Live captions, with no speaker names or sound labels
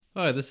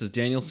Hi, this is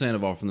Daniel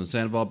Sandoval from the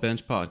Sandoval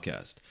Bench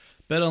Podcast.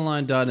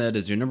 BetOnline.net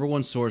is your number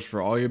one source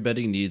for all your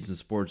betting needs and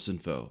sports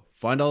info.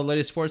 Find all the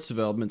latest sports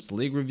developments,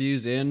 league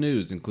reviews, and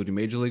news, including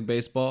Major League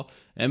Baseball,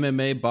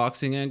 MMA,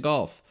 boxing, and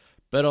golf.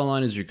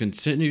 BetOnline is your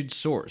continued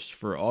source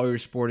for all your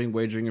sporting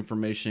wagering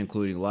information,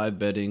 including live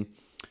betting,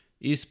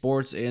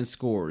 esports, and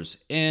scores.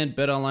 And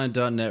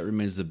BetOnline.net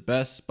remains the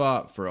best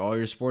spot for all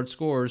your sports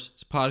scores,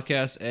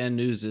 podcasts, and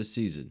news this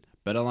season.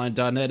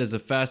 BetOnline.net is the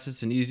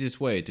fastest and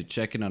easiest way to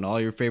check in on all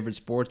your favorite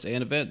sports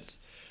and events.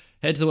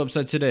 Head to the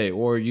website today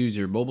or use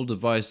your mobile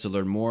device to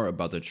learn more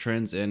about the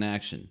trends in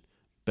action.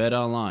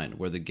 BetOnline,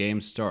 where the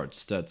game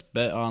starts. That's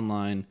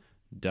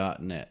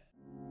betonline.net.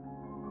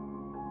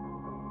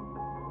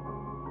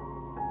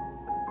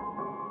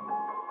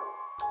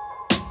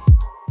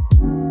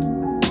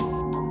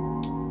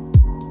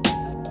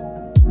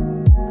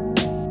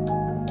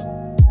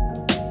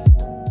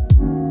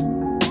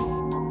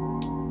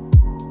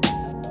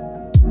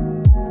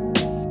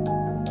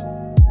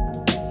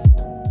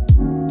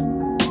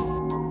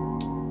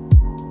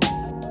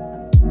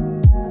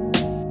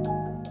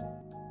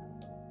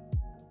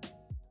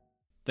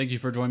 Thank you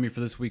for joining me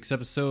for this week's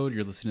episode.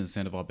 You're listening to the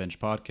Sandoval Bench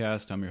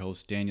Podcast. I'm your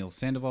host, Daniel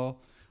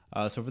Sandoval.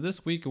 So for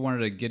this week, I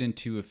wanted to get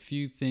into a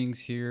few things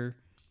here.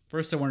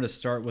 First, I wanted to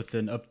start with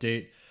an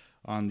update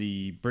on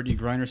the Brittney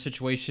Griner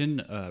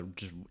situation.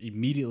 Just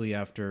immediately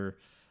after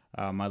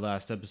my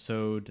last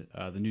episode,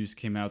 the news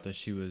came out that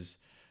she was,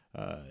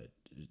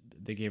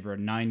 they gave her a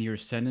 9-year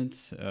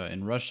sentence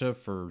in Russia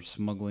for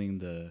smuggling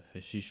the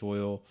hashish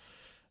oil.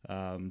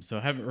 So I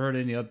haven't heard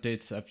any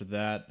updates after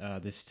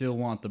that. They still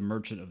want the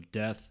merchant of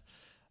death,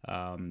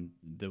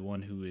 the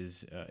one who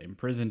is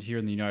imprisoned here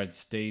in the United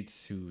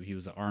States, who he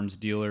was an arms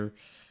dealer,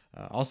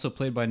 also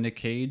played by Nick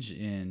Cage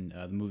in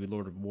the movie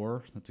Lord of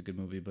War. That's a good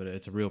movie, but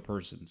it's a real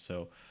person.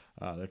 So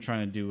they're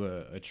trying to do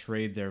a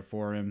trade there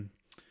for him.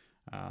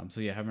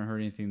 So yeah, haven't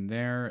heard anything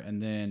there. And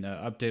then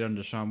update on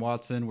Deshaun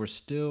Watson. We're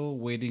still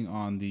waiting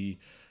on the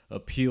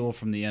appeal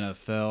from the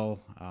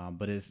NFL,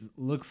 but it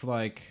looks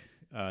like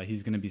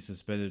he's going to be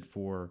suspended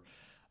for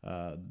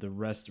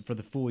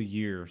the full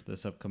year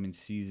this upcoming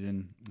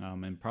season,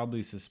 and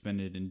probably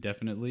suspended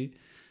indefinitely.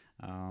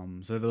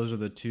 So those are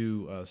the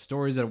two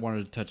stories that I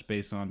wanted to touch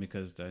base on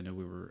because I know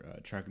we were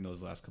tracking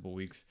those last couple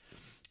weeks.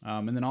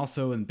 And then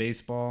also in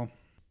baseball,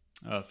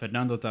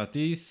 Fernando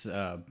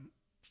Tatis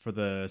for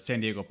the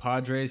San Diego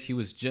Padres, he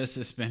was just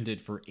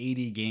suspended for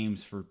 80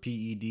 games for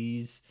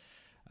PEDs.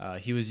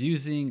 He was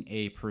using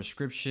a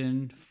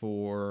prescription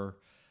for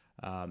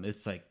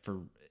it's like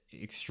for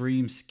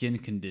extreme skin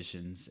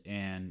conditions,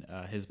 and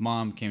his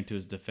mom came to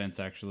his defense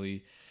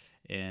actually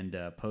and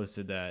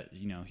posted that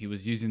he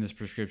was using this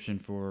prescription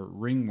for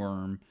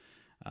ringworm,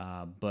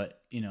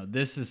 but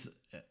this is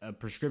a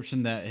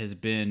prescription that has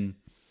been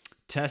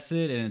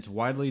tested and it's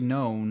widely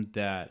known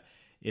that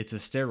it's a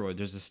steroid.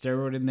 There's a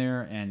steroid in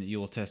there and you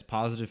will test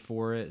positive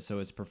for it, so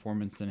it's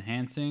performance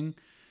enhancing.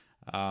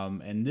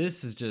 And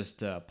this is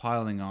just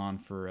piling on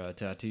for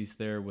Tatis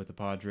there with the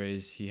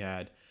Padres.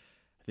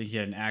 I think he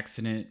had an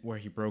accident where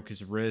he broke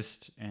his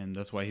wrist, and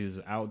that's why he was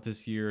out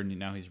this year, and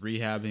now he's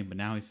rehabbing, but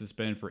now he's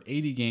suspended for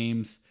 80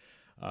 games.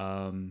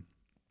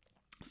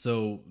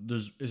 So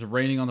there's a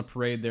raining on the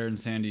parade there in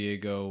San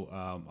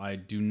Diego. I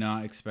do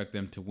not expect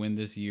them to win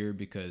this year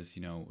because,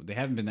 they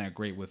haven't been that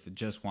great with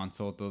just Juan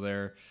Soto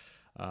there,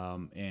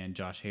 and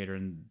Josh Hader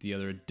and the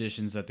other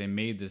additions that they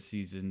made this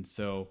season.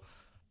 So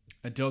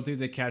I don't think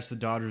they catch the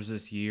Dodgers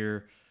this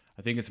year.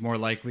 I think it's more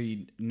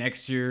likely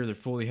next year they're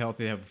fully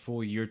healthy, they have a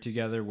full year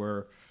together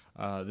where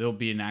they'll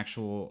be an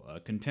actual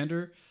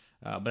contender.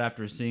 But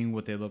after seeing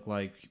what they look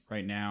like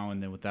right now,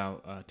 and then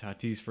without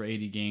Tatis for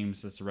 80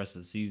 games, that's the rest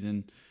of the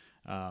season,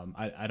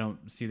 I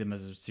don't see them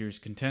as a serious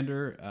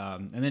contender.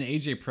 And then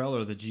AJ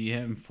Preller, the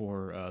GM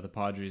for the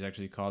Padres,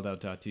 actually called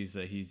out Tatis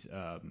that he's,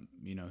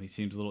 he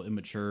seems a little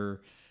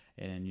immature,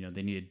 and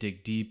they need to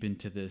dig deep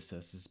into this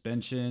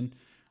suspension.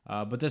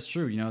 But that's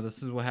true.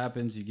 This is what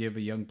happens. You give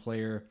a young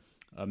player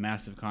a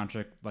massive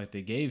contract like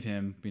they gave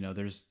him,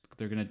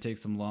 they're going to take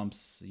some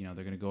lumps, they're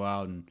going to go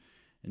out and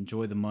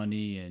enjoy the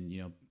money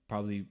and,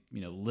 probably,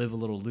 live a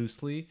little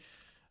loosely.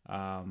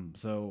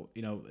 So,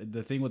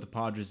 the thing with the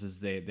Padres is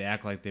they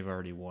act like they've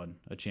already won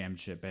a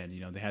championship, and,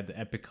 they had the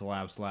epic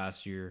collapse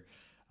last year,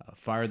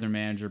 fired their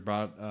manager,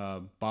 brought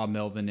Bob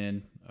Melvin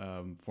in,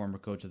 former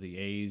coach of the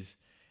A's.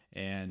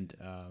 And,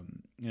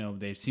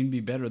 they seem to be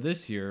better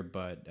this year,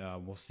 but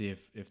we'll see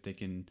if they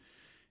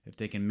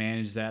can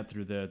manage that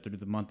through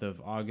the month of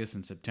August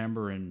and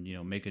September, and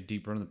make a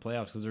deep run in the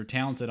playoffs, because they're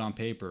talented on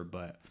paper,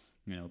 but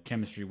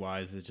chemistry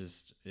wise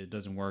it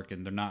doesn't work,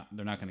 and they're not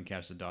going to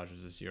catch the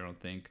Dodgers this year, I don't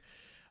think.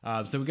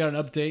 So we got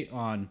an update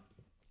on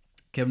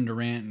Kevin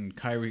Durant and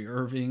Kyrie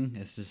Irving.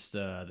 It's just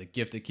the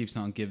gift that keeps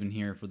on giving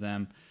here for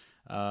them.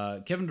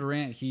 Kevin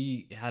Durant,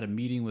 he had a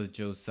meeting with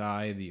Joe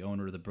Tsai, the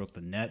owner of the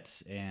Brooklyn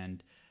Nets,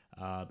 and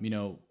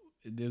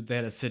they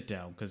had a sit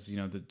down because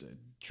the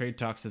trade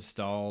talks have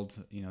stalled.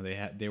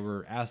 They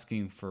were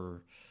asking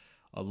for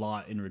a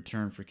lot in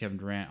return for Kevin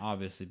Durant,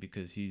 obviously,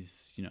 because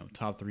he's,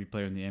 top 3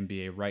 player in the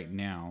NBA right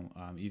now,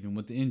 even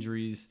with the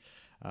injuries.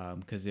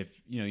 Because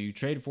if, you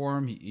trade for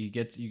him, you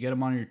get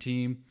him on your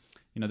team,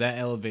 that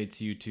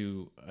elevates you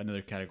to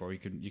another category.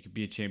 You could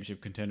be a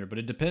championship contender, but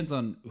it depends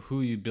on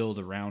who you build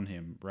around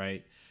him,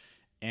 right?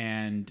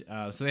 And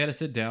so they had to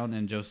sit down,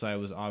 and Josiah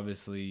was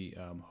obviously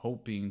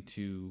hoping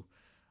to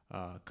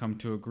come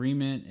to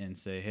agreement and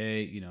say,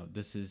 hey,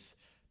 this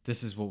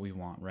is what we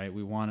want, right?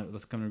 We want it.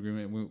 Let's come to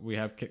agreement. We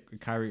have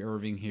Kyrie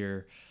Irving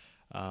here,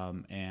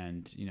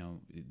 and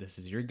this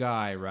is your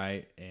guy,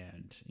 right?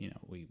 And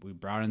we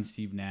brought in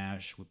Steve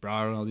Nash. We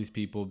brought in all these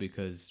people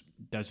because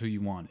that's who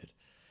you wanted.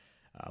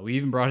 We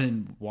even brought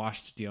in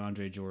washed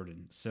DeAndre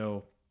Jordan.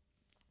 So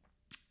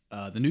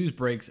the news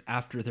breaks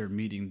after their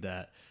meeting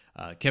that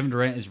Kevin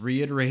Durant is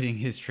reiterating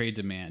his trade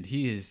demand.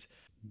 He is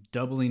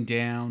doubling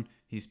down.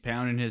 He's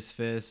pounding his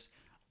fist.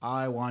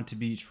 I want to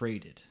be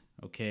traded.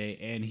 Okay,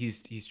 and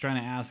he's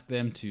trying to ask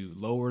them to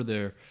lower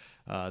their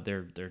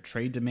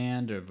trade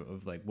demand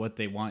of like what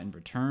they want in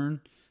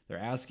return, their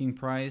asking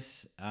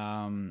price.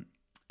 And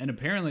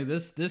apparently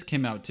this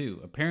came out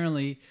too.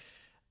 Apparently,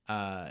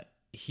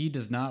 he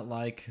does not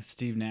like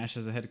Steve Nash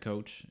as a head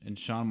coach and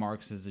Sean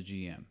Marks as a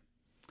GM.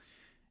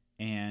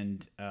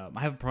 And I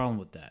have a problem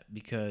with that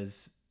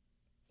because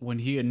when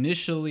he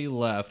initially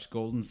left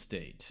Golden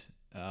State,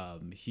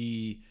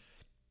 he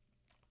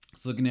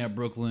was looking at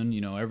Brooklyn.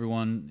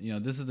 Everyone.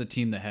 This is the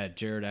team that had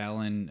Jared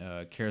Allen,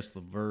 Karis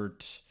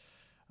LeVert,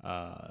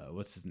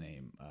 what's his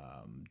name,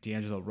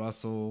 D'Angelo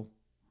Russell.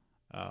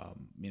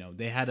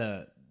 They had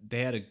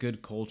a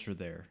good culture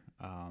there.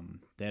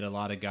 They had a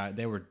lot of guys.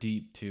 They were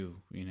deep too.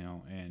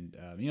 And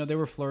they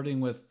were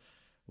flirting with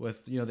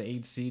the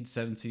 8 seed,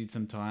 7 seed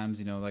sometimes.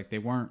 Like they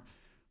weren't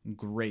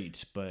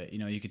great, but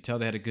you could tell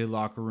they had a good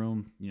locker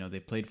room. They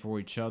played for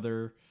each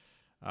other.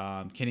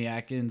 Kenny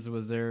Atkins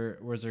was their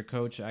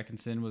coach.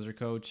 Atkinson was their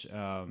coach,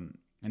 and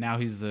now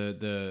he's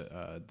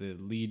the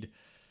lead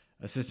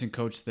assistant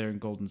coach there in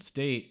Golden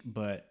State.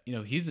 But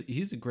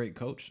he's a great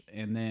coach.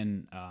 And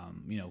then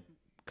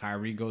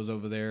Kyrie goes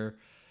over there,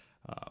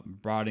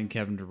 brought in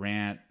Kevin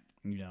Durant.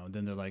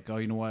 Then they're like, oh,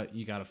 you know what?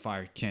 You got to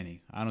fire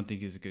Kenny. I don't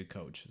think he's a good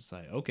coach. It's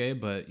like, okay,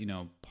 but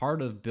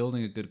part of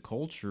building a good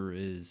culture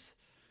is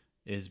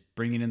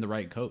bringing in the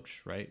right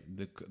coach, right?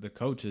 The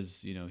coach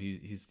is,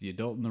 he's the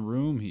adult in the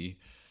room. He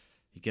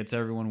gets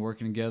everyone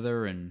working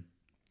together, and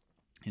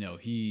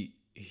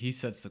he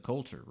sets the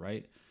culture,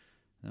 right?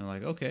 And they're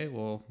like, okay,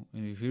 well,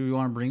 who do we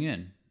want to bring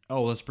in?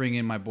 Oh, let's bring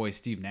in my boy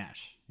Steve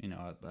Nash.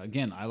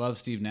 Again, I love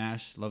Steve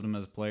Nash, loved him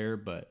as a player,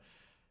 but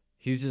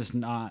he's just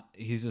not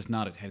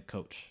a head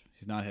coach.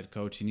 He's not a head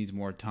coach. He needs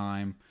more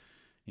time,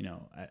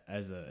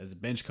 as a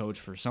bench coach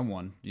for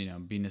someone,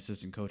 being an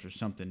assistant coach or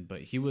something.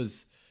 But he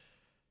was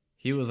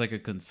like a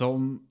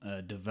consultant,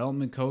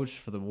 development coach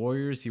for the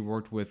Warriors. He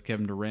worked with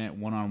Kevin Durant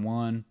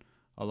one-on-one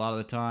a lot of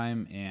the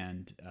time.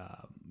 And,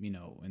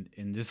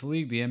 in this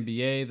league, the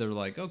NBA, they're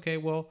like, okay,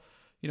 well,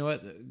 you know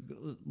what?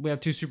 We have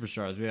 2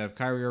 superstars. We have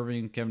Kyrie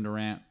Irving, Kevin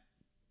Durant,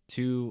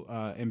 2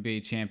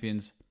 NBA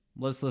champions.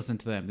 Let's listen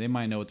to them. They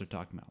might know what they're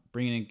talking about.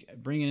 Bringing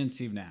in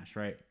Steve Nash,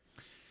 right?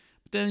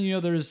 But then,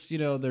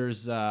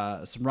 there's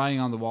some writing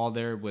on the wall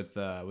there with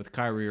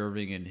Kyrie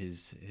Irving and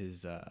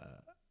his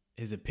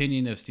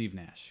opinion of Steve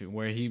Nash,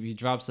 where he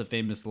drops a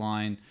famous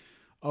line,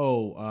 we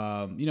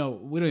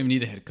don't even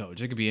need a head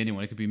coach. It could be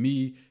anyone. It could be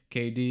me,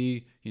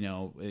 KD,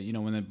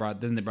 when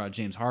they brought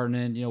James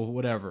Harden in,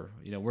 whatever.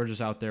 We're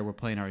just out there, we're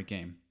playing our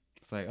game.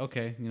 It's like,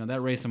 okay,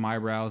 that raised some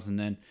eyebrows, and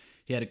then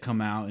he had to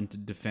come out and to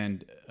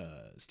defend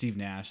Steve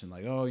Nash and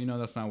like, oh,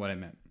 that's not what I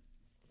meant.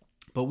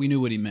 But we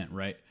knew what he meant,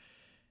 right?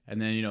 And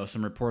then,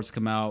 some reports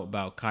come out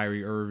about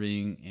Kyrie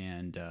Irving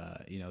and,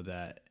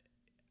 that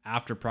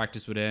after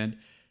practice would end,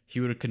 he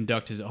would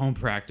conduct his own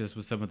practice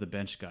with some of the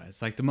bench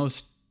guys. Like the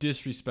most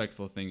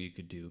disrespectful thing you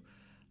could do,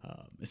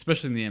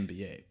 especially in the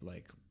NBA.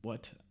 Like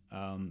what?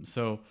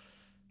 So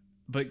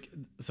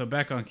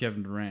back on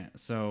Kevin Durant.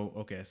 So,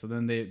 okay. So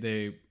then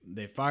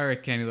they fire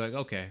Kenny, like,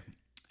 okay.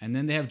 And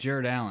then they have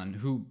Jared Allen,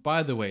 who,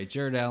 by the way,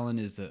 Jared Allen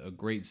is a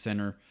great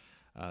center,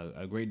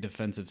 a great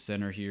defensive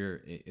center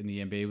here in the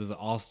NBA. He was an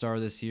all-star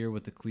this year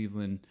with the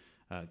Cleveland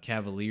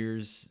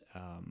Cavaliers.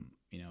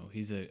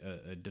 He's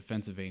a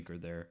defensive anchor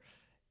there.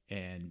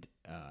 And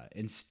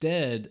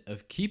instead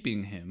of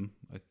keeping him,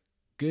 a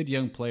good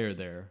young player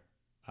there,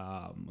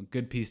 a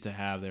good piece to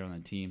have there on the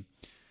team,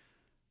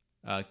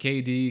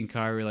 KD and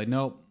Kyrie like,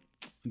 nope,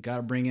 got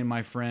to bring in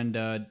my friend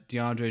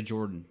DeAndre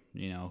Jordan,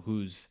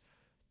 who's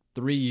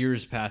 3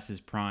 years past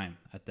his prime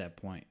at that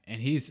point.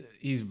 And he's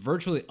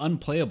virtually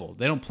unplayable.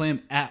 They don't play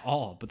him at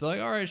all. But they're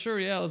like, all right, sure,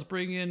 yeah, let's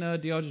bring in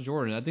DeAndre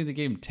Jordan. I think they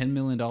gave him $10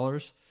 million.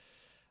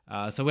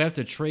 So we have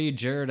to trade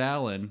Jared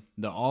Allen,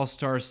 the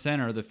all-star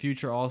center, the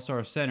future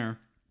all-star center,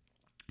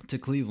 to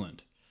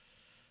Cleveland.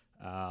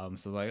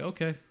 So like,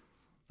 okay,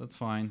 that's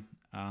fine.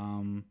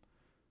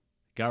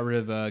 Got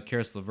rid of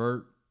Karis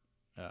LeVert.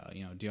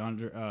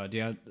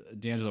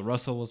 D'Angelo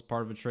Russell was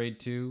part of a trade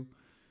too.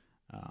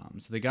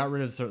 So they got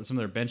rid of some of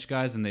their bench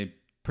guys, and they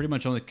pretty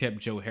much only kept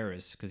Joe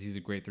Harris because he's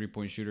a great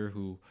 3-point shooter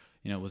who,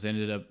 was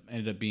ended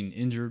up being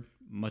injured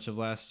much of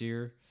last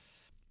year.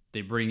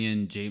 They bring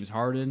in James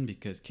Harden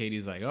because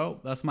Katie's like, oh,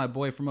 that's my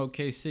boy from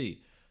OKC.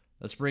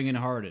 Let's bring in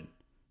Harden.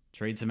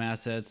 Trade some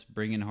assets,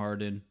 bring in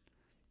Harden.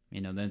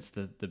 Then it's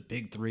the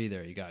big three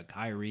there. You got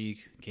Kyrie,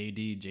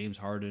 KD, James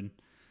Harden.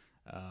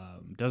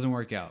 Doesn't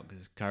work out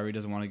because Kyrie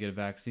doesn't want to get a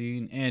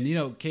vaccine. And,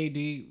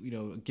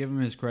 KD, give him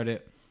his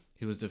credit.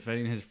 He was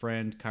defending his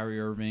friend Kyrie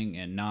Irving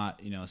and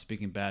not,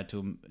 speaking bad to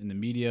him in the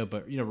media.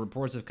 But,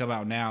 reports have come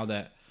out now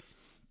that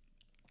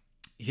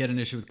he had an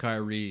issue with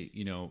Kyrie,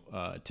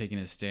 taking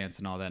his stance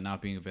and all that,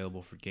 not being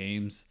available for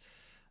games.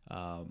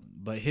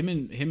 But him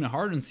and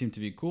Harden seem to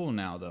be cool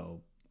now,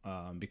 though,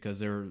 because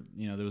there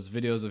was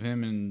videos of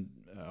him and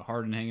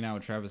Harden hanging out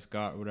with Travis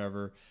Scott or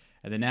whatever.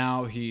 And then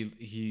now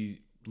he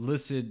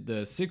listed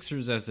the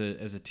Sixers as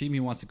a team he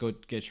wants to go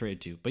get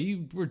traded to. But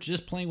you were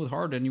just playing with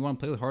Harden. You want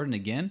to play with Harden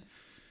again?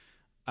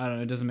 I don't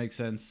know. It doesn't make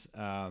sense.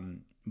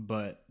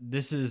 But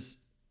this is...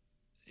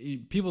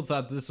 People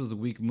thought this was a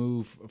weak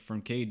move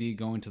from KD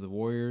going to the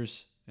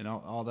Warriors and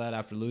all that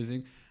after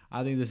losing.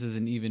 I think this is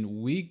an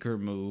even weaker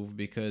move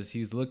because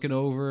he's looking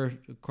over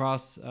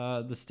across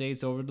the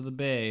states over to the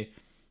Bay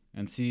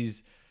and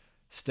sees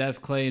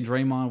Steph, Clay, and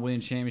Draymond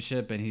winning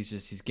championship, and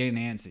he's getting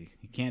antsy.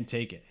 He can't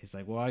take it. He's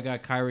like, well, I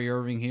got Kyrie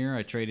Irving here.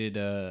 I traded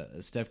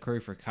Steph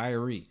Curry for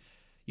Kyrie.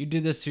 You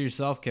did this to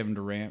yourself, Kevin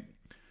Durant.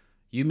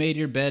 You made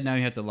your bed, now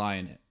you have to lie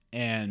in it.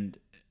 And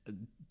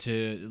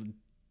to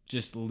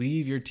just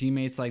leave your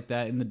teammates like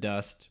that in the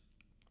dust.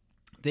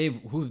 The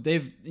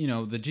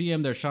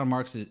GM there, Sean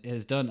Marks,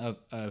 has done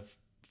a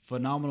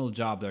phenomenal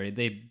job there.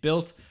 They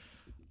built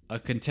a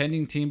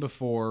contending team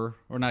before,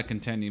 or not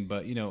contending,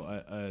 but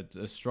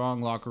a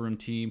strong locker room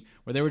team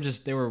where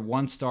they were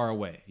one star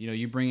away.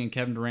 You bring in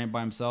Kevin Durant by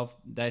himself,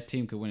 that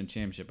team could win a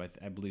championship.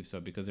 I believe so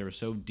because they were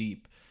so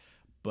deep.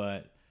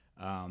 But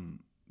you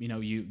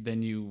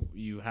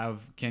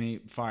have Kenny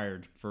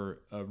fired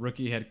for a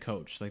rookie head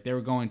coach. Like they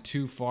were going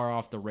too far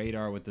off the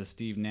radar with the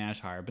Steve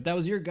Nash hire, but that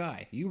was your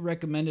guy. You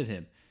recommended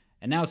him,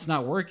 and now it's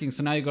not working.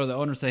 So now you go to the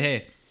owner and say,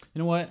 hey, you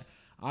know what?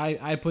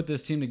 I put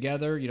this team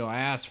together. I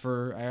asked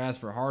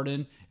for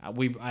Harden.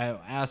 I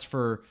asked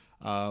for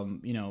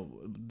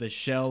the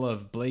shell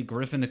of Blake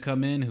Griffin to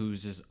come in,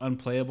 who's just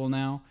unplayable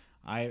now.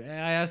 I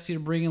asked you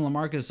to bring in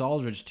LaMarcus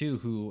Aldridge too,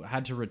 who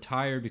had to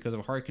retire because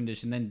of a heart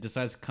condition, then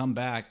decides to come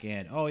back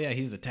and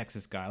he's a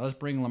Texas guy. Let's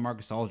bring in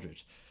LaMarcus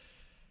Aldridge,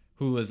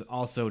 who is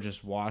also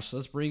just washed.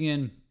 Let's bring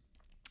in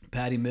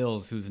Patty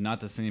Mills, who's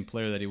not the same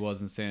player that he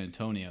was in San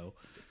Antonio.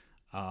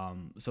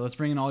 So let's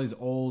bring in all these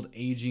old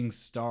aging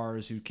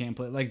stars who can't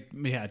play.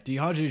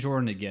 DeAndre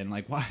Jordan again.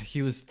 Like, why?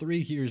 He was 3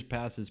 years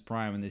past his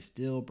prime, and they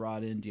still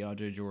brought in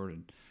DeAndre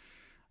Jordan.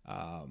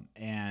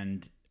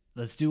 And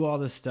let's do all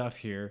this stuff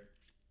here.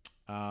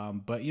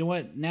 But you know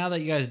what? Now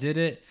that you guys did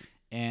it,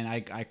 and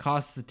I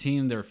cost the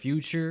team their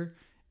future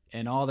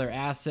and all their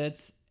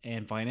assets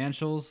and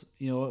financials,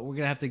 we're going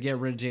to have to get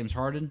rid of James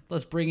Harden.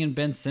 Let's bring in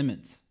Ben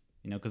Simmons,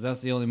 because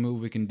that's the only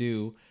move we can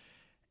do.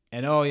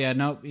 And,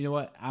 you know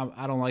what?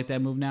 I don't like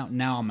that move now.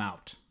 Now I'm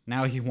out.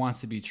 Now he wants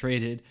to be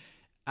traded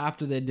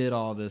after they did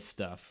all this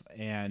stuff.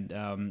 And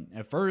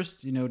at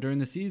first, during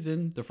the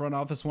season, the front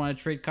office wanted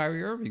to trade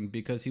Kyrie Irving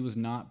because he was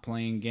not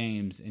playing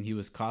games and he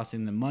was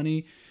costing them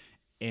money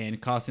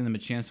and costing them a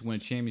chance to win a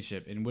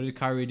championship. And what did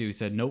Kyrie do? He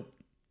said, nope,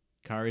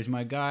 Kyrie's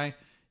my guy.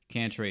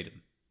 Can't trade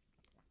him.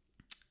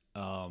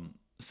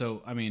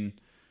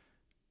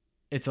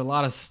 It's a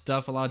lot of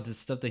stuff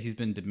that he's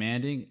been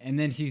demanding. And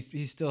then he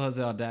still has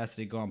the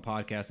audacity to go on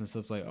podcasts and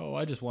stuff like, oh,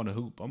 I just want to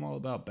hoop. I'm all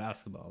about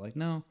basketball. Like,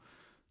 no,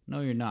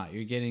 you're not.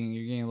 You're getting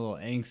a little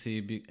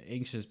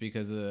anxious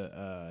because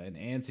and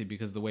antsy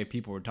because of the way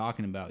people were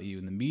talking about you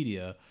in the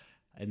media.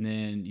 And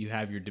then you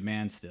have your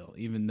demands still,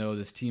 even though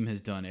this team has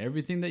done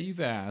everything that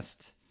you've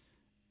asked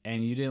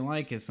and you didn't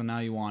like it. So now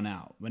you want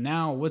out. But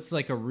now what's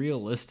like a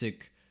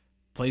realistic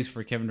place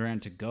for Kevin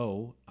Durant to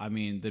go? I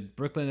mean, the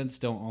Brooklyn Nets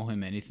don't owe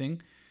him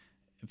anything.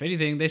 If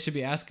anything, they should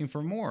be asking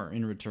for more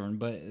in return,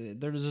 but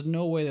there's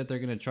no way that they're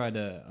going to try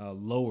to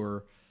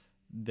lower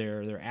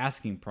their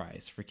asking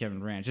price for Kevin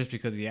Durant just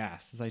because he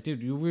asked. It's like,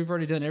 dude, we've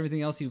already done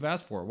everything else you've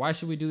asked for. Why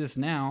should we do this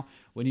now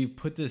when you've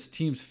put this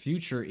team's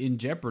future in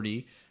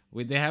jeopardy?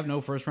 They have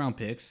no first-round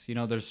picks.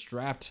 They're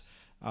strapped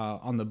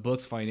on the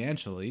books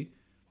financially.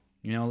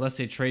 Unless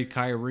they trade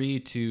Kyrie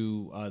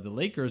to the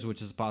Lakers,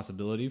 which is a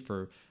possibility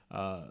for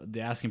the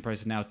asking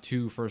price is now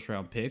 2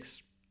 first-round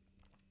picks.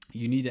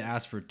 You need to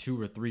ask for 2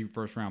 or 3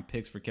 first-round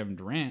picks for Kevin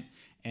Durant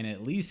and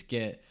at least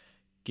get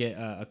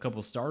a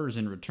couple starters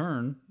in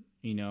return.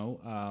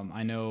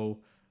 I know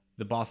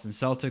the Boston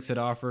Celtics had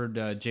offered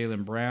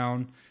Jaylen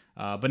Brown.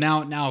 But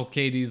now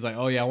KD's like,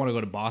 oh yeah, I want to go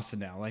to Boston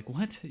now. Like,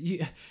 what?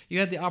 You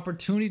had the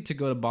opportunity to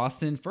go to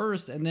Boston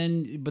first,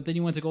 but then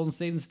you went to Golden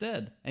State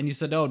instead, and you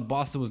said, oh,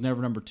 Boston was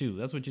never number 2.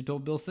 That's what you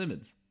told Bill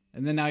Simmons.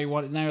 And then now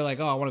you're like,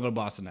 oh, I want to go to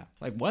Boston now.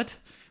 Like, what?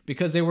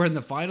 Because they were in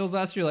the finals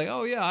last year. Like,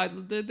 oh yeah,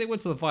 they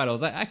went to the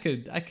finals. I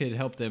could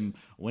help them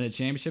win a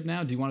championship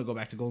now. Do you want to go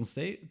back to Golden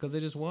State because they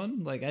just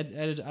won? Like,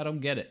 I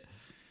don't get it.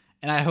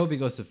 And I hope he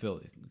goes to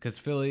Philly, because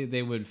Philly,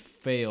 they would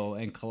fail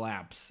and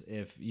collapse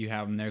if you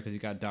have him there, because you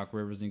got Doc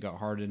Rivers and you got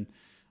Harden.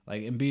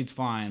 Like, Embiid's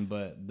fine,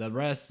 but the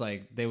rest,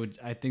 like,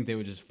 I think they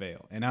would just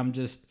fail. And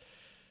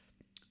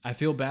I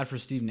feel bad for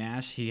Steve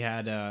Nash. He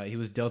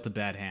was dealt a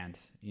bad hand,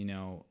 and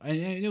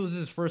it was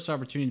his first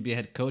opportunity to be a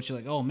head coach. You're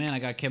like, oh man, I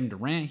got Kevin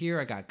Durant here.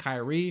 I got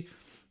Kyrie.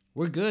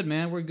 We're good,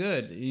 man. We're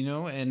good,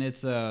 and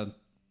it's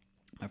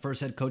my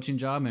first head coaching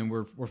job, and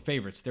we're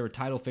favorites. They were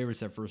title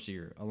favorites that first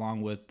year,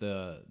 along with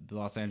the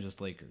Los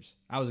Angeles Lakers.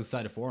 I was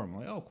excited for him.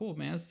 Like, oh, cool,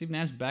 man. Steve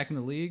Nash back in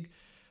the league.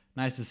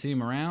 Nice to see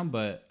him around,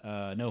 but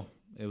no,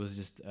 it was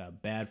just a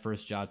bad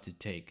first job to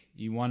take.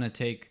 You want to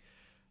take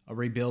a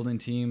rebuilding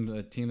team,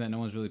 a team that no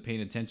one's really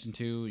paying attention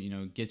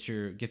to, get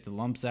the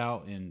lumps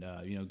out and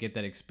get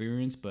that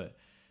experience. But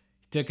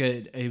had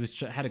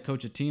to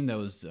coach a team that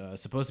was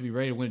supposed to be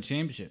ready to win a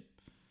championship,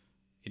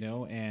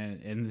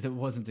 and that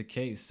wasn't the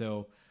case.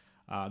 So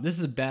this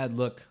is a bad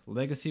look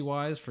legacy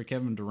wise for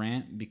Kevin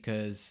Durant,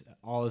 because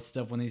all this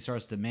stuff when he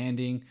starts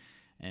demanding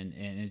and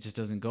it just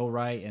doesn't go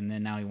right, and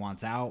then now he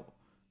wants out.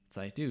 It's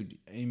like, dude,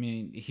 I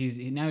mean,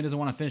 now he doesn't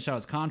want to finish out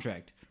his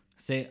contract.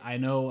 I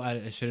know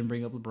I shouldn't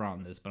bring up LeBron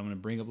in this, but I'm going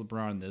to bring up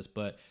LeBron in this.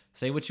 But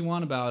say what you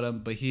want about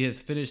him, but he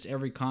has finished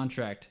every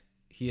contract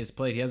he has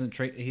played.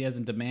 He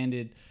hasn't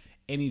demanded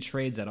any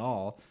trades at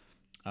all.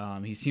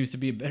 He seems to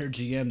be a better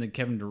GM than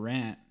Kevin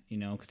Durant,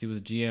 because he was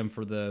a GM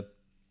for the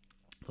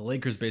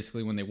Lakers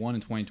basically when they won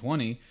in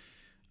 2020.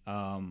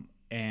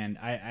 And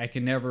I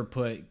can never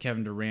put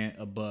Kevin Durant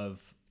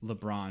above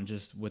LeBron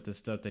just with the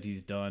stuff that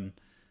he's done,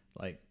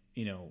 like,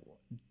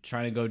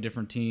 trying to go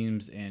different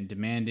teams and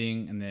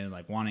demanding and then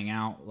like wanting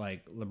out.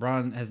 Like,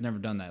 LeBron has never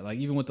done that. Like,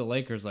 even with the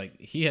Lakers, like,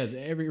 he has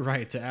every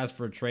right to ask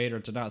for a trade or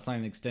to not sign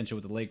an extension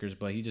with the Lakers,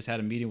 but he just had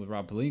a meeting with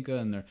Rob Pelinka,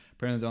 and they're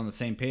on the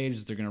same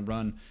page. They're going to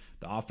run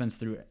the offense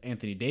through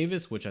Anthony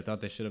Davis, which I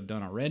thought they should have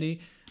done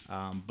already.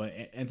 But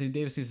Anthony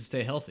Davis needs to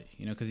stay healthy,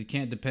 because you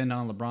can't depend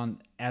on LeBron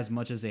as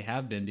much as they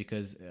have been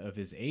because of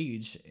his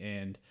age.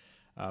 And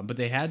but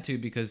they had to,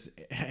 because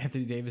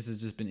Anthony Davis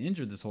has just been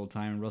injured this whole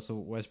time, and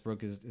Russell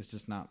Westbrook is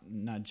just not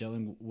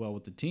gelling well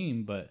with the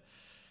team. But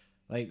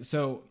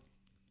so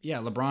yeah,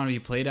 LeBron, he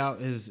played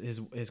out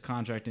his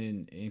contract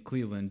in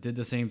Cleveland, did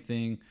the same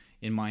thing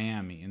in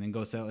Miami, and then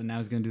goes out, and now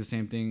he's going to do the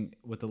same thing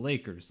with the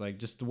Lakers. Like,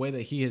 just the way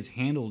that he has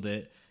handled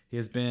it, he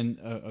has been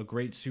a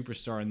great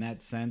superstar in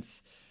that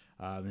sense.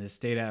 Has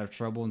stayed out of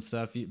trouble and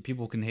stuff.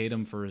 People can hate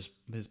him for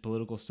his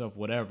political stuff,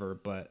 whatever,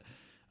 but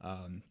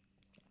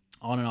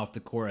on and off the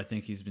court, I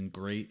think he's been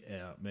great.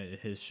 It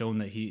has shown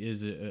that he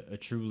is a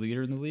true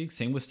leader in the league.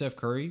 Same with Steph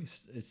Curry.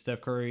 Steph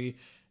Curry,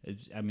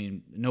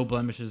 no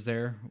blemishes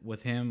there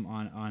with him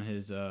on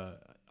his on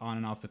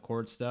and off the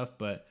court stuff.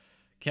 But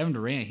Kevin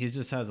Durant, he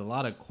just has a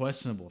lot of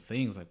questionable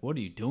things. Like, what are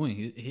you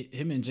doing?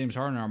 Him and James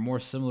Harden are more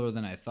similar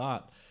than I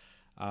thought.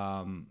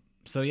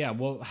 So yeah,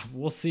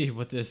 we'll see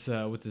with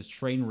this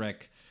train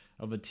wreck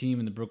of a team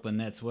in the Brooklyn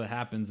Nets, what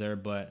happens there.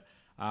 But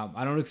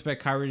I don't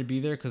expect Kyrie to be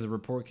there, because a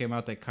report came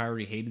out that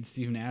Kyrie hated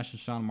Steve Nash and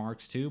Sean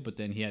Marks too, but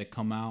then he had to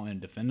come out and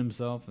defend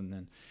himself. And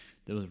then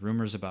there was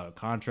rumors about a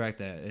contract,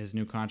 that his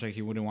new contract,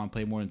 he wouldn't want to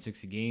play more than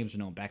 60 games,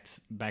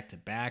 back to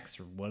backs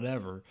or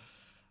whatever.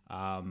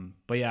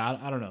 But yeah,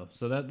 I don't know.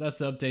 So that's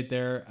the update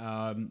there.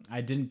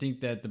 I didn't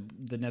think that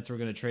the Nets were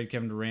going to trade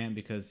Kevin Durant,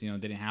 because they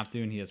didn't have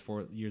to, and he has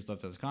 4 years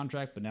left on his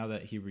contract. But now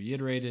that he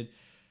reiterated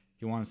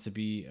he wants to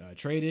be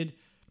traded,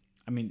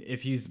 I mean,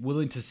 if he's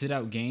willing to sit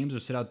out games or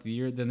sit out the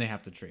year, then they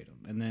have to trade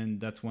him, and then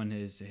that's when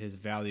his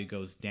value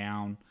goes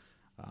down.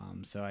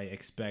 So I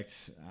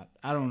expect,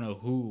 I don't know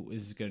who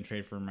is going to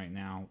trade for him right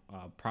now.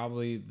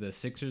 Probably the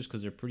Sixers,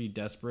 because they're pretty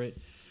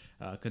desperate,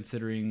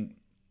 considering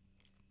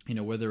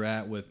where they're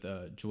at with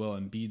Joel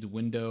Embiid's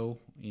window,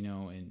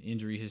 and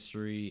injury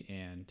history,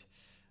 and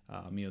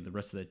the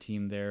rest of the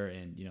team there,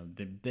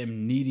 and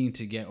them needing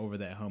to get over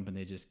that hump, and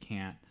they just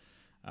can't.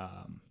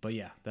 But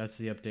yeah, that's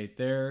the update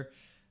there.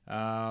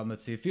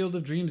 Let's see. Field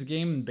of Dreams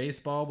game in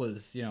baseball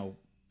was,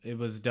 it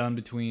was done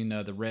between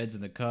the Reds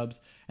and the Cubs,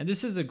 and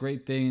this is a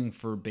great thing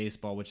for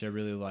baseball, which I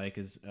really like,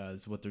 is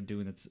what they're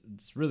doing. It's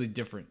really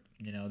different.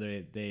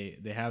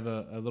 They have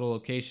a little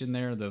location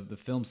there, the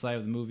film site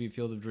of the movie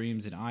Field of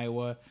Dreams in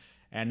Iowa,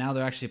 and now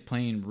they're actually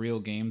playing real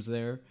games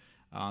there.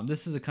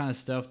 This is the kind of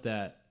stuff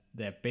that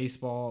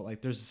baseball,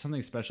 like, there's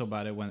something special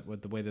about it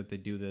with the way that they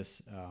do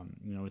this.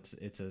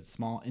 It's a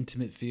small,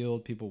 intimate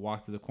field. People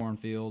walk through the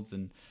cornfields,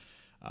 and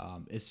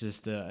it's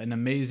just an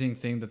amazing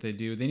thing that they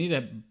do. They need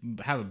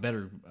to have a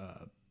better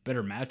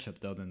matchup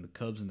though than the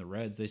Cubs and the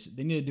Reds.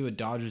 They need to do a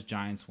Dodgers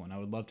Giants one. I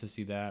would love to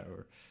see that,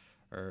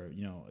 or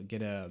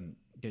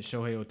get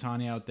Shohei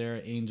Ohtani out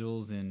there,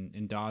 Angels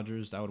and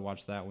Dodgers. I would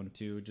watch that one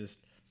too. Just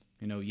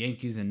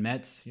Yankees and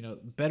Mets.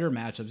 Better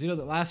matchups. The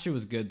last year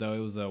was good though. It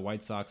was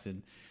White Sox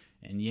and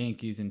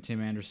Yankees, and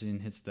Tim Anderson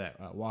hits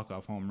that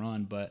walk-off home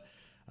run. But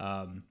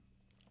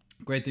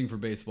great thing for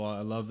baseball.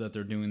 I love that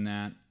they're doing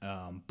that.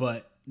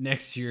 But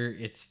next year,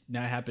 it's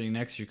not happening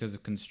next year because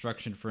of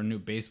construction for a new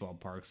baseball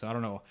park. So I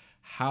don't know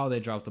how they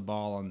dropped the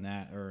ball on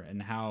that,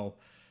 and how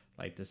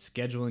the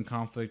scheduling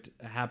conflict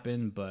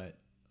happened. But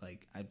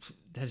Like that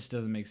just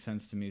doesn't make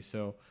sense to me.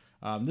 So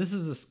this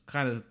is this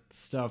kind of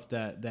stuff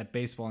that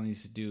baseball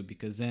needs to do,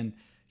 because then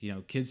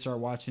kids start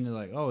watching it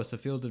like, oh, it's a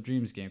Field of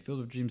Dreams game.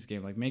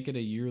 Like make it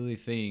a yearly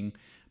thing.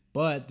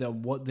 But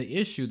the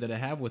issue that I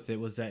have with it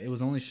was that it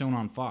was only shown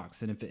on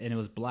Fox, and it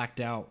was blacked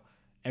out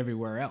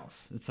everywhere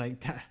else. It's like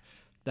that.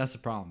 That's the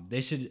problem.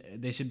 They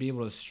should be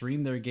able to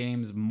stream their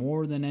games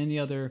more than any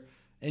other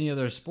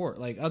sport.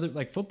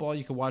 Like football,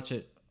 you could watch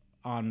it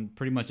on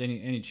pretty much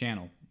any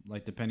channel,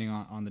 like depending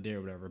on the day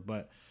or whatever.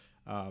 But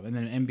and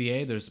then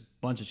NBA, there's a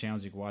bunch of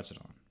channels you can watch it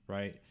on,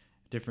 right?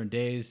 Different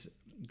days,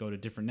 go to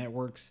different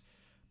networks.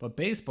 But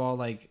baseball,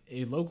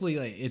 locally,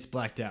 it's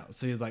blacked out.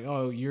 So you're like,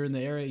 oh, you're in the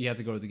area, you have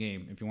to go to the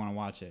game if you want to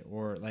watch it.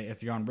 Or like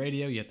if you're on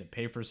radio, you have to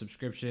pay for a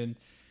subscription.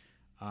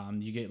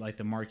 You get like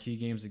the marquee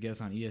games, I guess,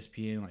 on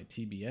ESPN, like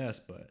TBS,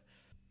 but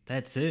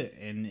that's it.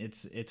 And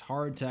it's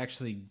hard to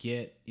actually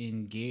get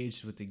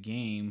engaged with the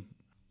game,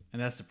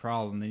 and that's the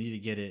problem. They need to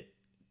get it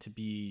to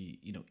be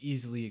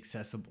easily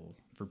accessible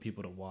for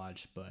people to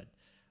watch, but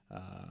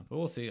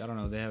we'll see. I don't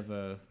know. They have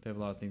a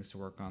lot of things to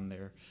work on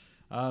there.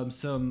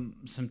 Some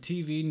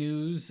TV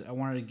news I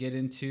wanted to get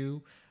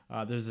into.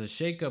 There's a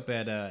shakeup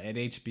at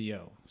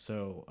HBO.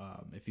 So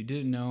if you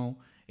didn't know,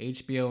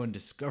 HBO and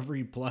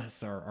Discovery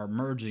Plus are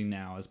merging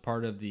now as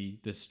part of the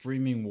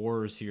streaming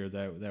wars here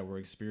that we're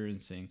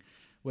experiencing,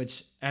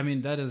 which, I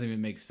mean, that doesn't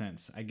even make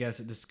sense. I guess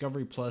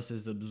Discovery Plus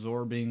is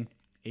absorbing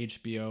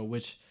HBO,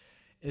 which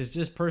is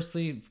just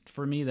personally,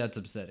 for me, that's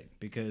upsetting,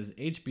 because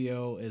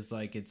HBO is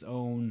like its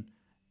own,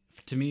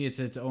 to me, it's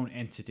its own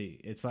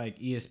entity. It's like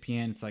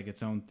ESPN, it's like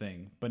its own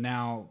thing. But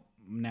now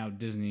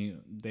Disney,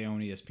 they own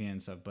ESPN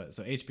and stuff. But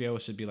so HBO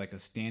should be like a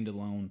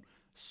standalone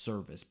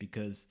service,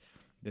 because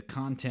the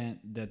content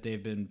that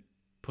they've been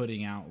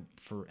putting out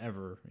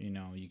forever,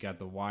 you got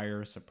The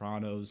Wire,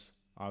 Sopranos,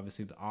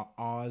 obviously the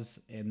Oz,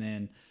 and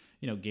then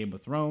Game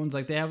of Thrones.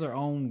 Like, they have their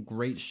own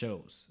great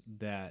shows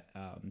that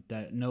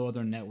no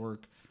other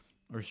network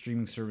or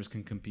streaming service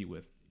can compete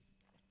with.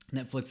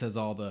 Netflix has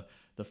all the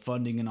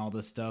funding and all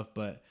this stuff,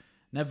 but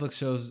Netflix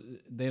shows,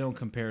 they don't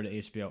compare to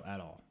HBO at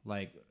all.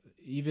 Like,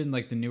 even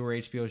like the newer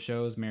HBO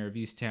shows, Mayor of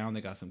Easttown,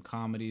 they got some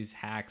comedies,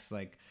 Hacks,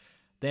 like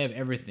they have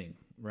everything,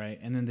 right?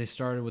 And then they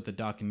started with the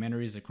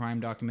documentaries, the crime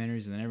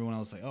documentaries, and then everyone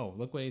else like, oh,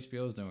 look what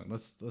HBO is doing.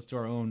 Let's do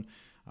our own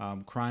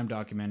crime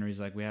documentaries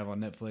like we have on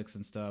Netflix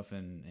and stuff,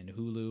 and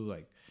Hulu.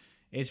 Like,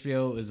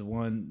 HBO is the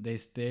one, they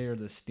are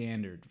the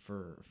standard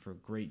for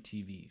great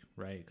TV,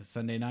 right? Because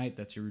Sunday night,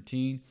 that's your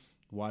routine.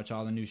 Watch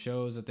all the new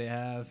shows that they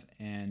have,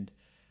 and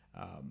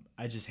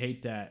I just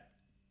hate that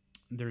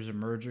there's a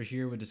merger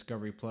here with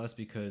Discovery Plus,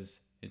 because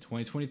in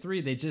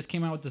 2023 they just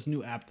came out with this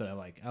new app that I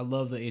like. I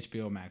love the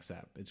HBO Max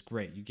app. It's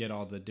great. You get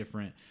all the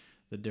different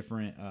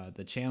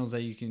the channels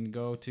that you can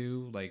go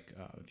to. Like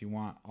if you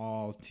want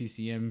all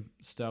TCM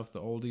stuff, the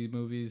oldie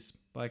movies,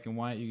 black and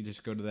white, you can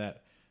just go to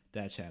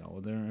that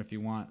channel. Then if you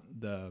want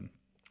the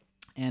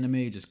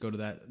anime, just go to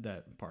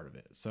that part of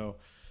it. So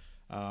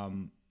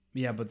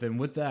yeah, but then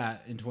with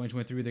that, in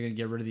 2023 they're gonna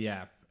get rid of the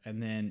app,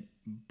 and then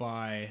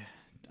by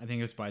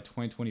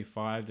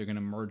 2025 they're gonna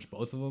merge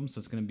both of them, so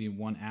it's gonna be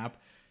one app.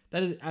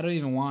 That is, I don't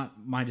even want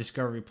my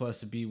Discovery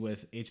Plus to be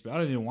with HBO. I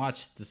don't even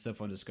watch the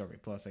stuff on Discovery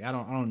Plus. Like, I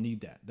don't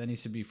need that. That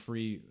needs to be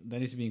free. That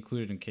needs to be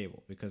included in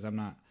cable, because I'm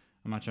not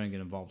trying to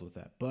get involved with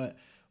that. But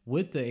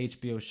with the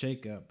HBO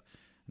shakeup,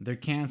 they're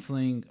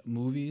canceling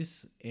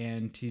movies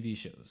and TV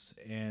shows,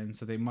 and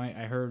so they might.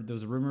 I heard there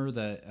was a rumor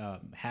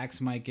that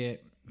Hacks might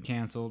get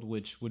canceled,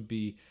 which would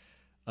be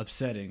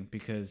upsetting,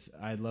 because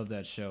I love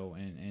that show,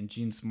 and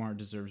Gene Smart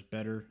deserves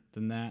better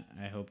than that.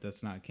 I hope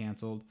that's not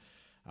canceled.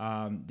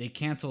 They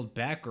canceled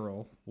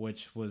Batgirl,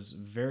 which was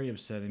very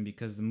upsetting,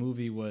 because the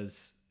movie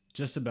was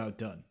just about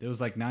done. It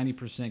was like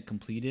 90%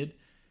 completed,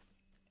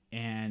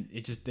 and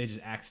they just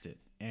axed it.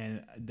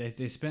 And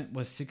they spent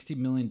 $60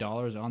 million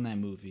on that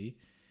movie,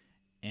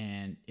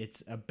 and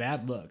it's a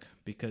bad look,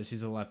 because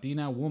she's a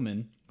Latina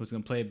woman who's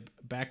going to play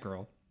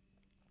Batgirl,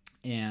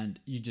 and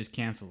you just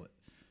cancel it.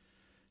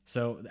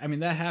 So, I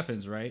mean, that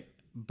happens, right?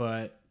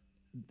 But,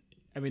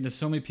 I mean, there's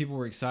so many people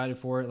were excited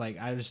for it.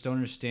 Like, I just don't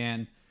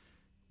understand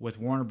with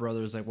Warner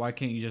Brothers, like, why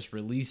can't you just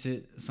release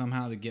it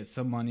somehow to get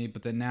some money?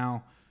 But then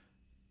now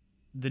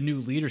the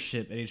new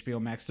leadership at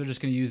HBO Max, they're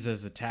just going to use it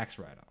as a tax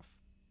write-off,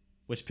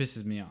 which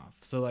pisses me off.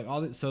 So, like,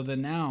 so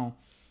then now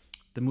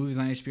the movies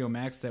on HBO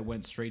Max that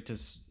went straight to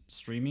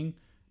streaming,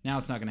 now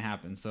it's not going to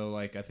happen. So,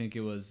 like, I think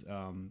it was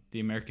The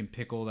American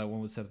Pickle, that one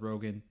with Seth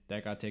Rogen,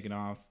 that got taken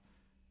off.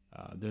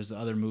 There's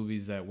other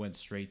movies that went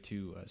straight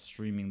to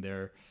streaming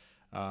there.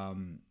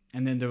 And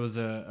then there was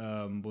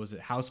was it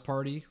House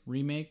Party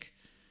remake?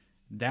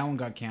 That one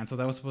got canceled.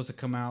 That was supposed to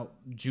come out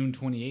June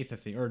 28th, I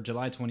think, or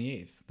July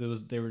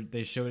 28th.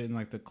 They showed it in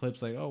like the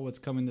clips, like, oh, what's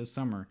coming this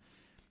summer?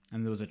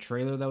 And there was a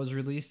trailer that was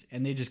released,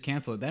 and they just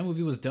canceled it. That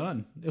movie was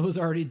done. It was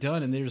already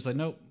done, and they're just like,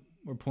 nope,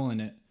 we're pulling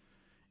it.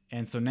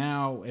 And so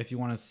now, if you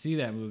want to see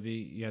that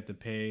movie, you have to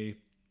pay,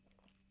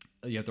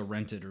 you have to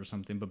rent it or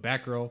something. But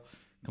Batgirl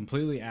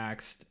completely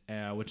axed,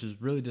 which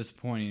is really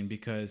disappointing,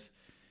 because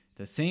at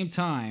the same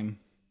time,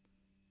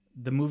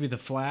 the movie The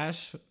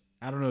Flash.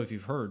 I don't know if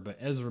you've heard, but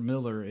Ezra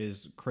Miller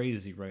is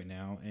crazy right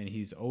now, and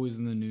he's always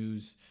in the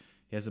news.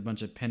 He has a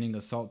bunch of pending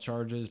assault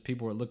charges.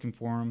 People are looking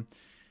for him.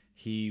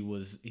 He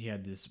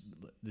had this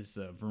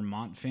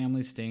Vermont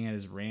family staying at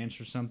his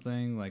ranch or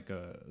something, like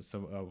a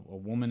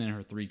woman and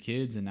her 3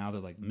 kids, and now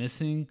they're like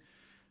missing.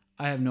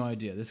 I have no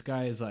idea. This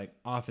guy is like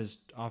off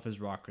his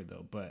rocker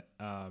though. But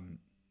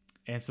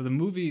and so the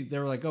movie, they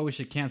were like, oh, we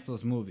should cancel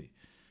this movie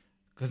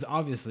because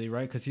obviously,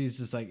 right? Because he's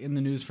just like in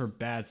the news for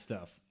bad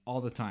stuff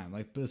all the time.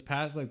 Like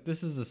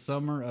this is the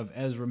summer of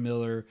Ezra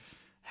Miller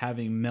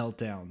having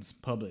meltdowns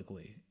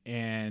publicly,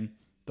 and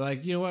they're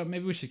like, you know what?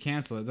 Maybe we should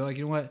cancel it. They're like,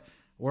 you know what?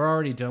 We're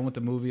already done with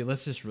the movie.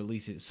 Let's just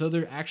release it. So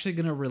they're actually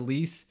gonna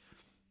release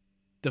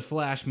the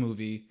Flash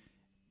movie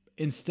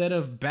instead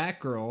of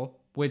Batgirl,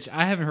 which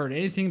I haven't heard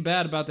anything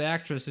bad about the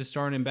actress who's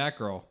starring in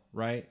Batgirl,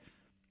 right?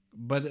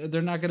 But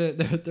they're not gonna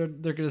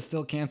they're gonna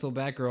still cancel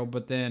Batgirl,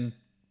 but then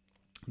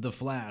the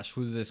Flash,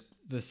 who this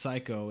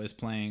psycho is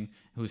playing,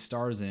 who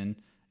stars in,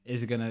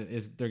 they're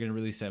gonna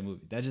release that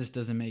movie. That just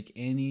doesn't make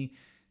any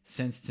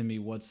sense to me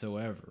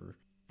whatsoever.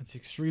 It's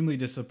extremely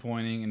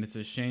disappointing, and it's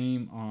a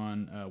shame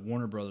on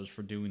Warner Brothers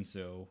for doing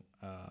so.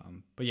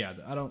 But yeah,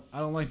 I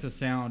don't like the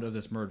sound of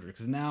this merger,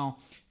 because now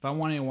if I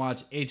want to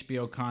watch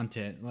HBO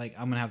content, like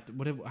I'm gonna have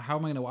to. How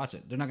am I gonna watch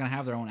it? They're not gonna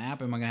have their own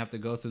app. Am I gonna have to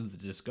go through the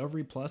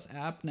Discovery Plus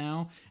app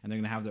now, and they're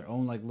gonna have their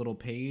own like little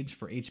page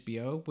for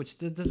HBO, which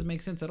doesn't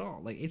make sense at all.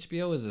 Like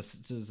HBO is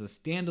a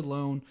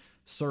standalone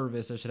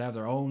service that should have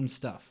their own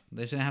stuff.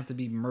 They shouldn't have to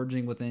be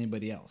merging with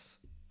anybody else.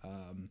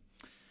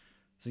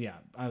 So yeah,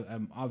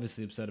 I'm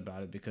obviously upset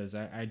about it because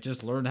I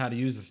just learned how to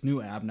use this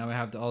new app. Now I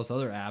have all these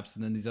other apps,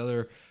 and then these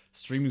other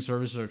streaming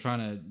services are trying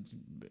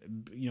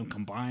to,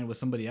 combine with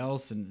somebody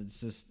else, and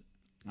it's just,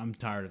 I'm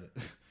tired of it.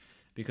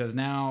 Because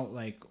now,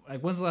 like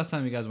when's the last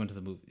time you guys went to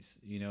the movies?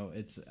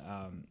 It's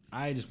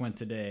I just went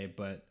today,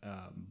 but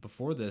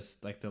before this,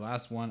 like the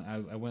last one,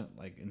 I went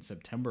like in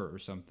September or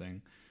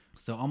something.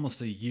 So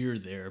almost a year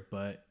there,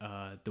 but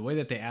the way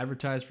that they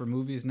advertise for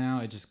movies now,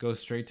 it just goes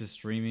straight to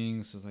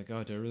streaming. So it's like,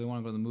 oh, do I really want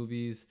to go to the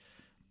movies?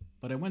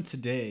 But I went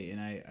today,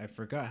 and I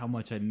forgot how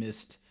much I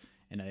missed,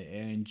 and I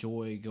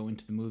enjoy going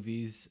to the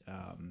movies.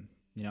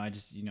 I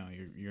just,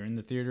 you're in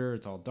the theater,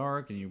 it's all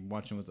dark, and you're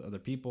watching with other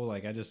people.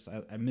 Like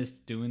I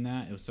missed doing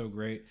that. It was so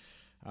great.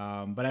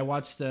 But I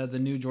watched the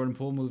new Jordan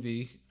Peele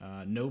movie,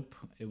 Nope.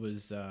 It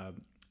was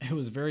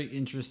very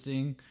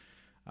interesting.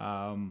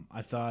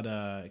 I thought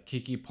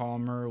Keke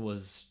Palmer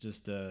was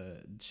just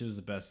she was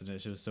the best in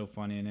it. She was so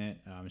funny in it.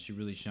 She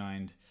really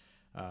shined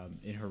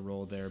in her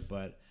role there.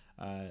 But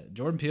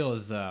Jordan Peele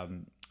is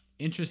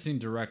interesting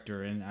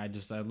director, and I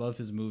love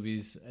his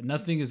movies.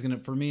 Nothing is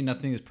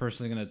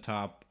personally gonna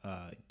top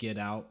Get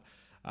Out,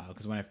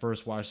 because when I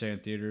first watched it in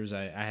theaters,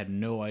 I had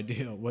no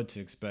idea what to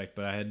expect.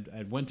 But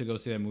I went to go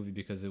see that movie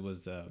because it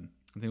was I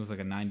think it was like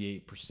a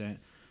 98%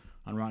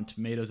 on Rotten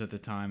Tomatoes at the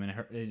time,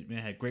 and it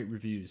had great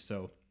reviews.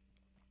 So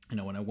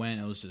when I went,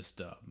 it was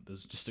just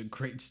a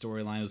great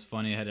storyline. It was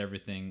funny, it had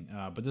everything.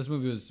 But this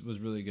movie was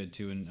really good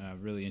too, and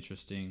really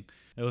interesting.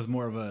 It was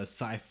more of a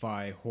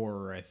sci-fi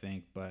horror, I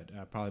think, but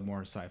probably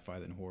more sci-fi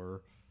than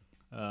horror.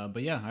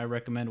 But yeah, I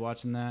recommend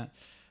watching that.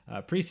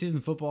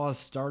 Preseason football has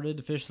started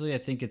officially. I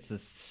think it's the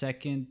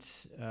second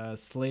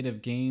slate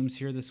of games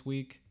here this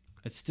week.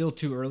 It's still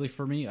too early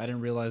for me. I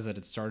didn't realize that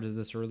it started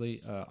this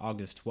early,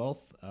 August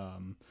 12th.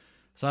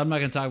 So I'm not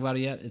going to talk about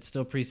it yet. It's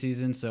still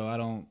preseason,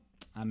 so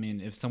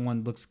if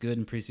someone looks good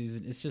in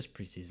preseason, it's just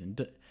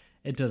preseason.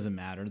 It doesn't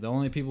matter. The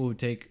only people who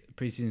take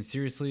preseason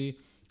seriously,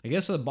 I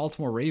guess, are the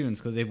Baltimore Ravens,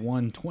 because they've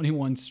won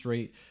 21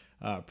 straight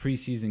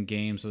preseason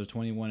games, so they're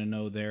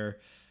 21-0 there.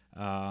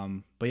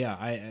 But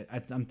yeah,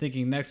 I'm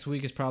thinking next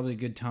week is probably a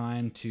good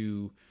time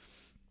to,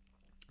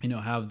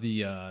 have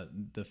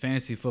the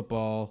fantasy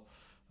football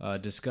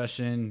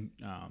discussion.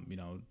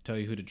 Tell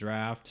you who to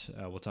draft.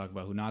 We'll talk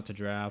about who not to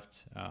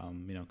draft.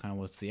 Kind of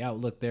what's the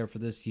outlook there for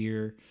this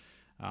year.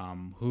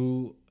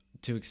 Who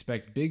to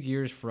expect big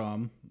years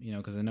from,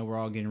 because I know we're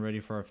all getting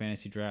ready for our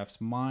fantasy drafts.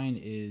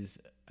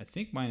 I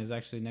think mine is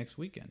actually next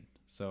weekend.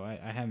 So I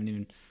haven't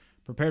even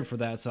prepared for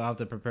that. So I'll have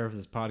to prepare for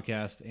this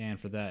podcast and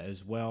for that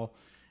as well.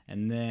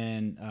 And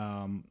then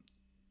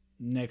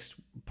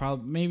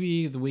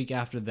maybe the week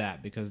after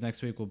that, because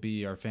next week will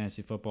be our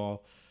fantasy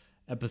football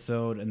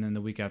episode. And then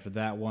the week after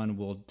that one,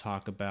 we'll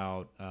talk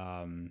about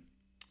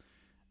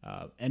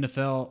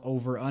NFL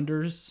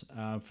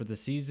over-unders for the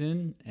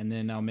season, and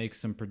then I'll make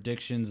some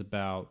predictions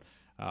about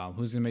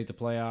who's going to make the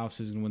playoffs,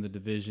 who's going to win the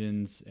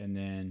divisions, and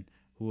then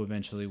who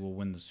eventually will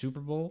win the Super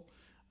Bowl.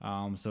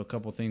 So a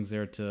couple things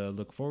there to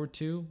look forward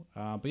to.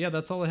 But yeah,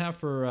 that's all I have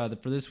for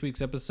this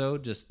week's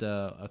episode. Just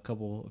a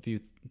few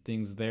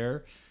things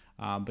there.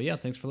 But yeah,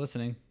 thanks for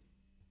listening.